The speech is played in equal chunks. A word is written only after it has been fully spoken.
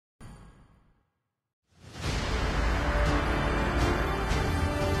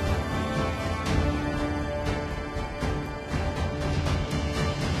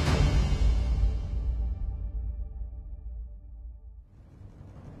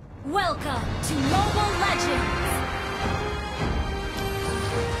Welcome to Mobile Legends!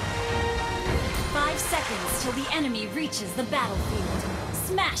 5 seconds till the enemy reaches the battlefield.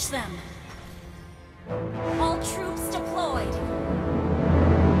 Smash them! All troops deployed!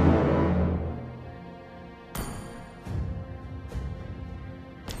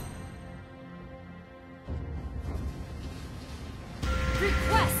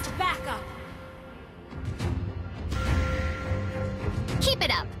 Request backup! Keep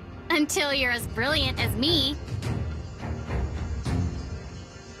it up, until you're as brilliant as me.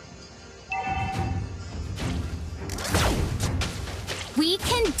 We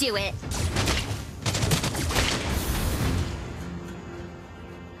can do it!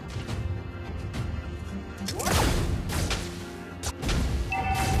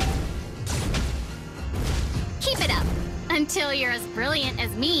 Keep it up, until you're as brilliant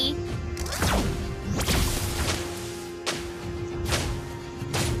as me.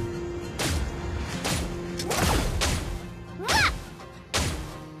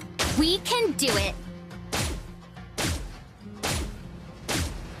 We can do it!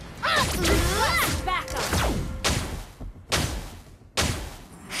 Backup!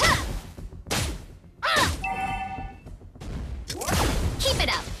 Keep it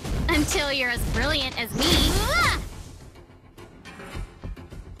up, until you're as brilliant as me.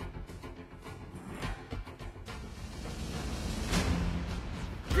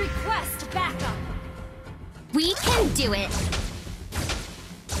 Request backup! We can do it!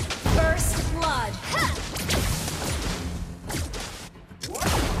 First blood!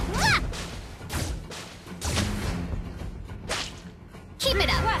 Keep it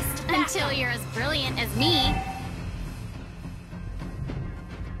up, Request backup. until you're as brilliant as me.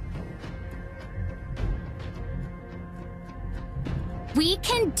 We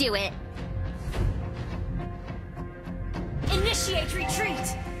can do it! Initiate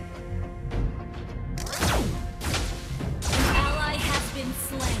retreat! An ally has been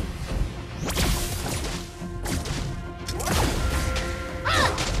slain.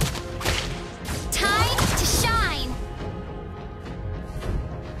 Time to shine!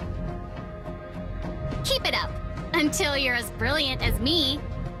 Keep it up, until you're as brilliant as me.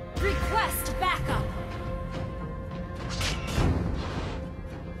 Request backup!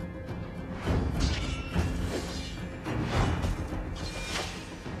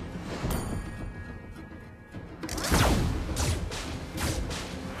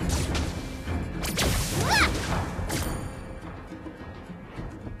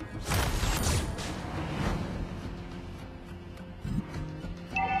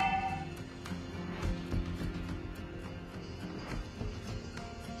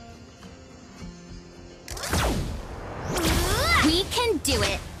 We can do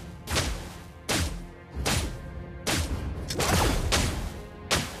it!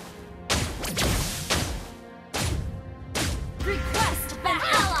 Request backup!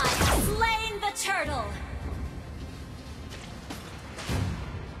 An ally has slain the turtle!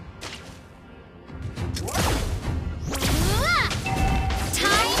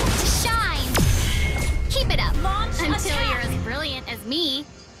 Time to shine! Keep it up, Launch until attack. you're as brilliant as me.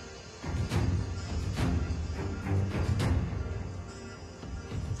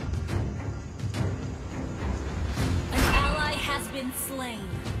 An ally has been slain.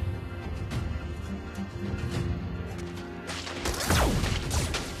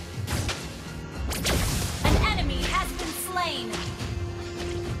 An enemy has been slain.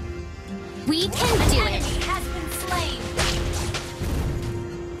 We can An do enemy it! has been slain.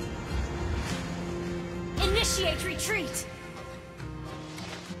 Initiate retreat.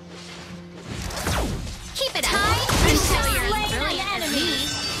 Keep it Time up, to until you're slay as an brilliant as enemy. me.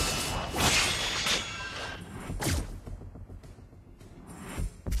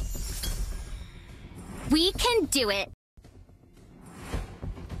 We can do it!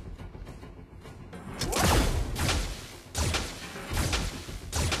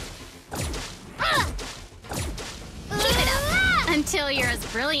 Keep it up, until you're as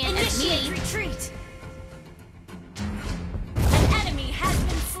brilliant as Initiate me. retreat. An enemy has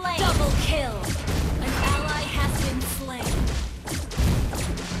been slain. Double kill. An ally has been slain.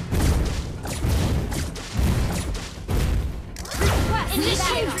 Request We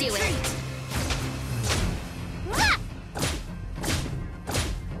can backup. do it. Retreat.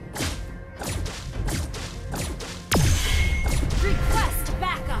 Request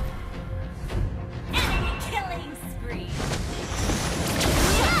backup. Enemy killing spree.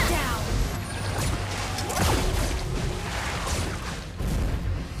 Shut down.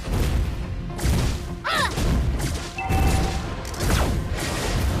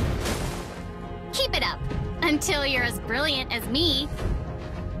 until you're as brilliant as me.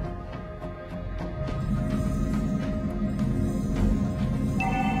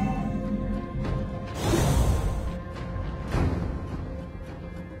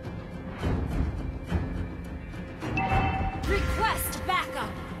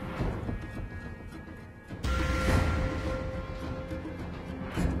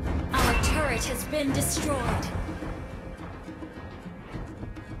 turret has been destroyed.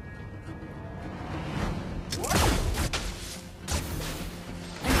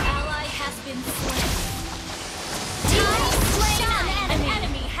 An ally has been slain. An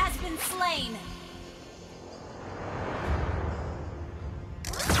enemy has been slain.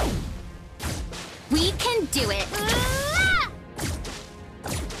 We can do it.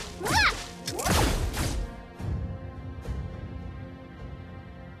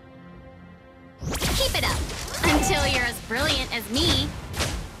 Keep it up until you're as brilliant as me.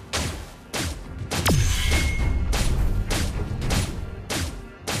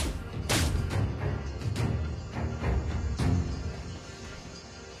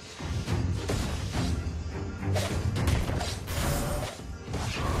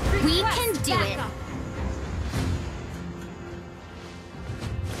 We can do it.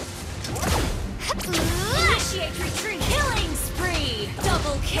 Initiate retreat. Killing spree.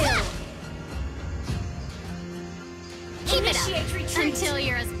 Double kill. Keep it Initiate up retreat. until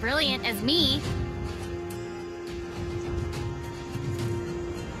you're as brilliant as me.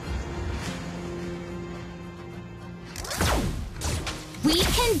 We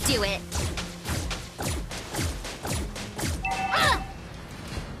can do it.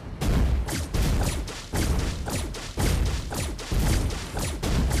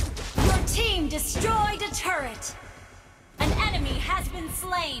 Your team destroyed a turret. An enemy has been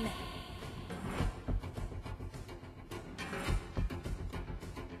slain.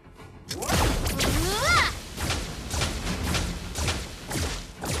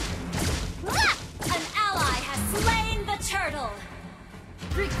 An ally has slain the turtle.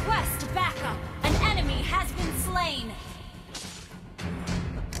 Request backup. An enemy has been slain.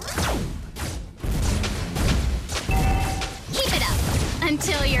 Keep it up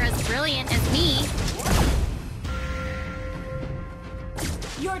until you're as brilliant as me.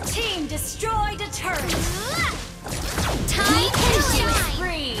 Your team destroyed a turret. Time to shine.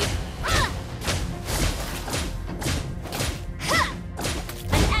 Spree.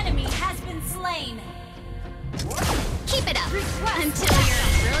 An enemy has been slain. Keep it up Request until you're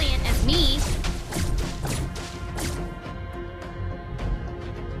as brilliant as me.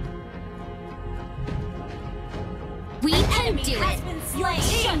 We can Enemy do has it. been slain. Your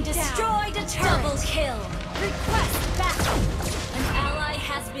team destroyed a turret. Double kill. Request backup. An ally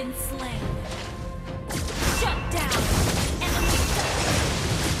has been slain. Shut down. Enemy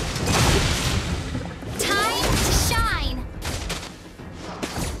Time to shine.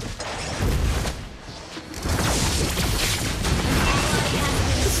 ally has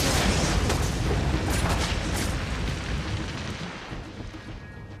been slain.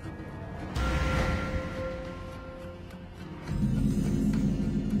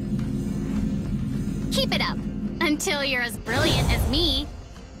 Keep it up until you're as brilliant as me.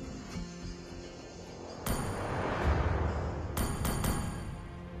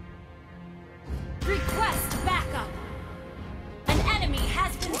 Request backup. An enemy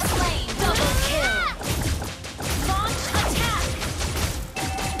has been slain. Double kill. Launch attack.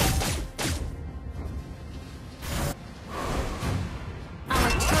 Our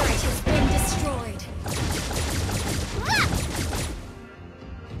turret has been destroyed.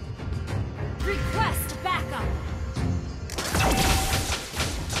 Request backup.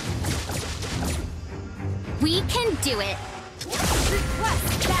 We can do it.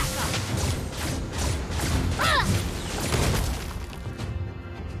 Request backup.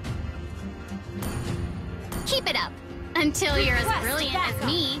 Keep it up until you're as Request brilliant as backup.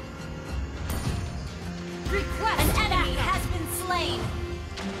 me. Request An enemy has been slain.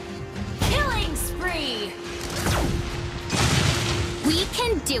 Killing spree. We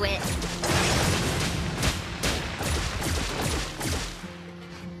can do it.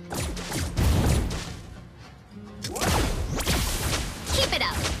 Keep it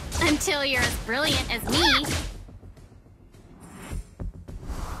up until you're as brilliant as me.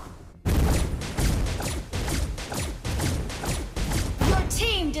 Your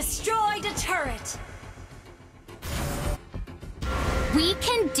team destroyed a turret. We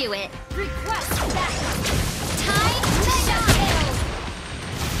can do it. Request backup. Time to shine.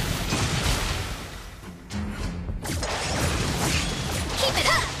 Keep it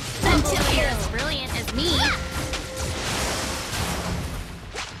up until you're as brilliant as me.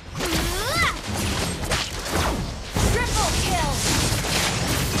 Triple kill.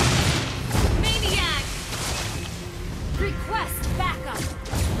 Maniac. Request backup.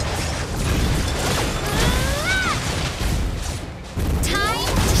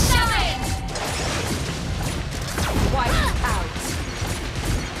 Time to shine.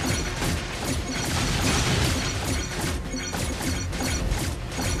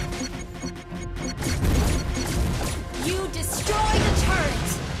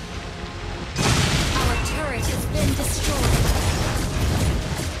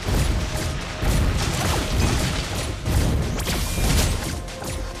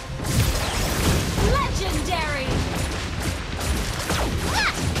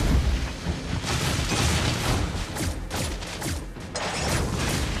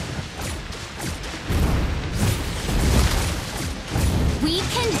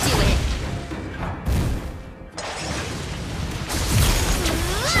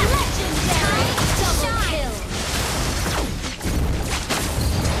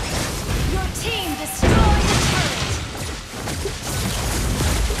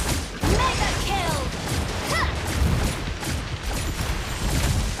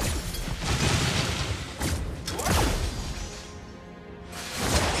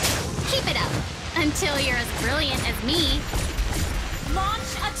 Until you're as brilliant as me.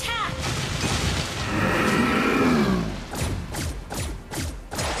 Launch attack!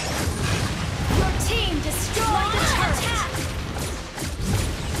 Your team destroyed the turret! Attack!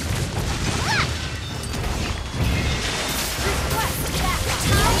 Request backup!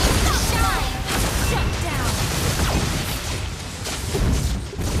 Time to shine! Shut down!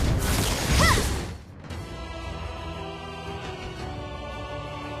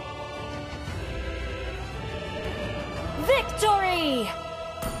 Victory!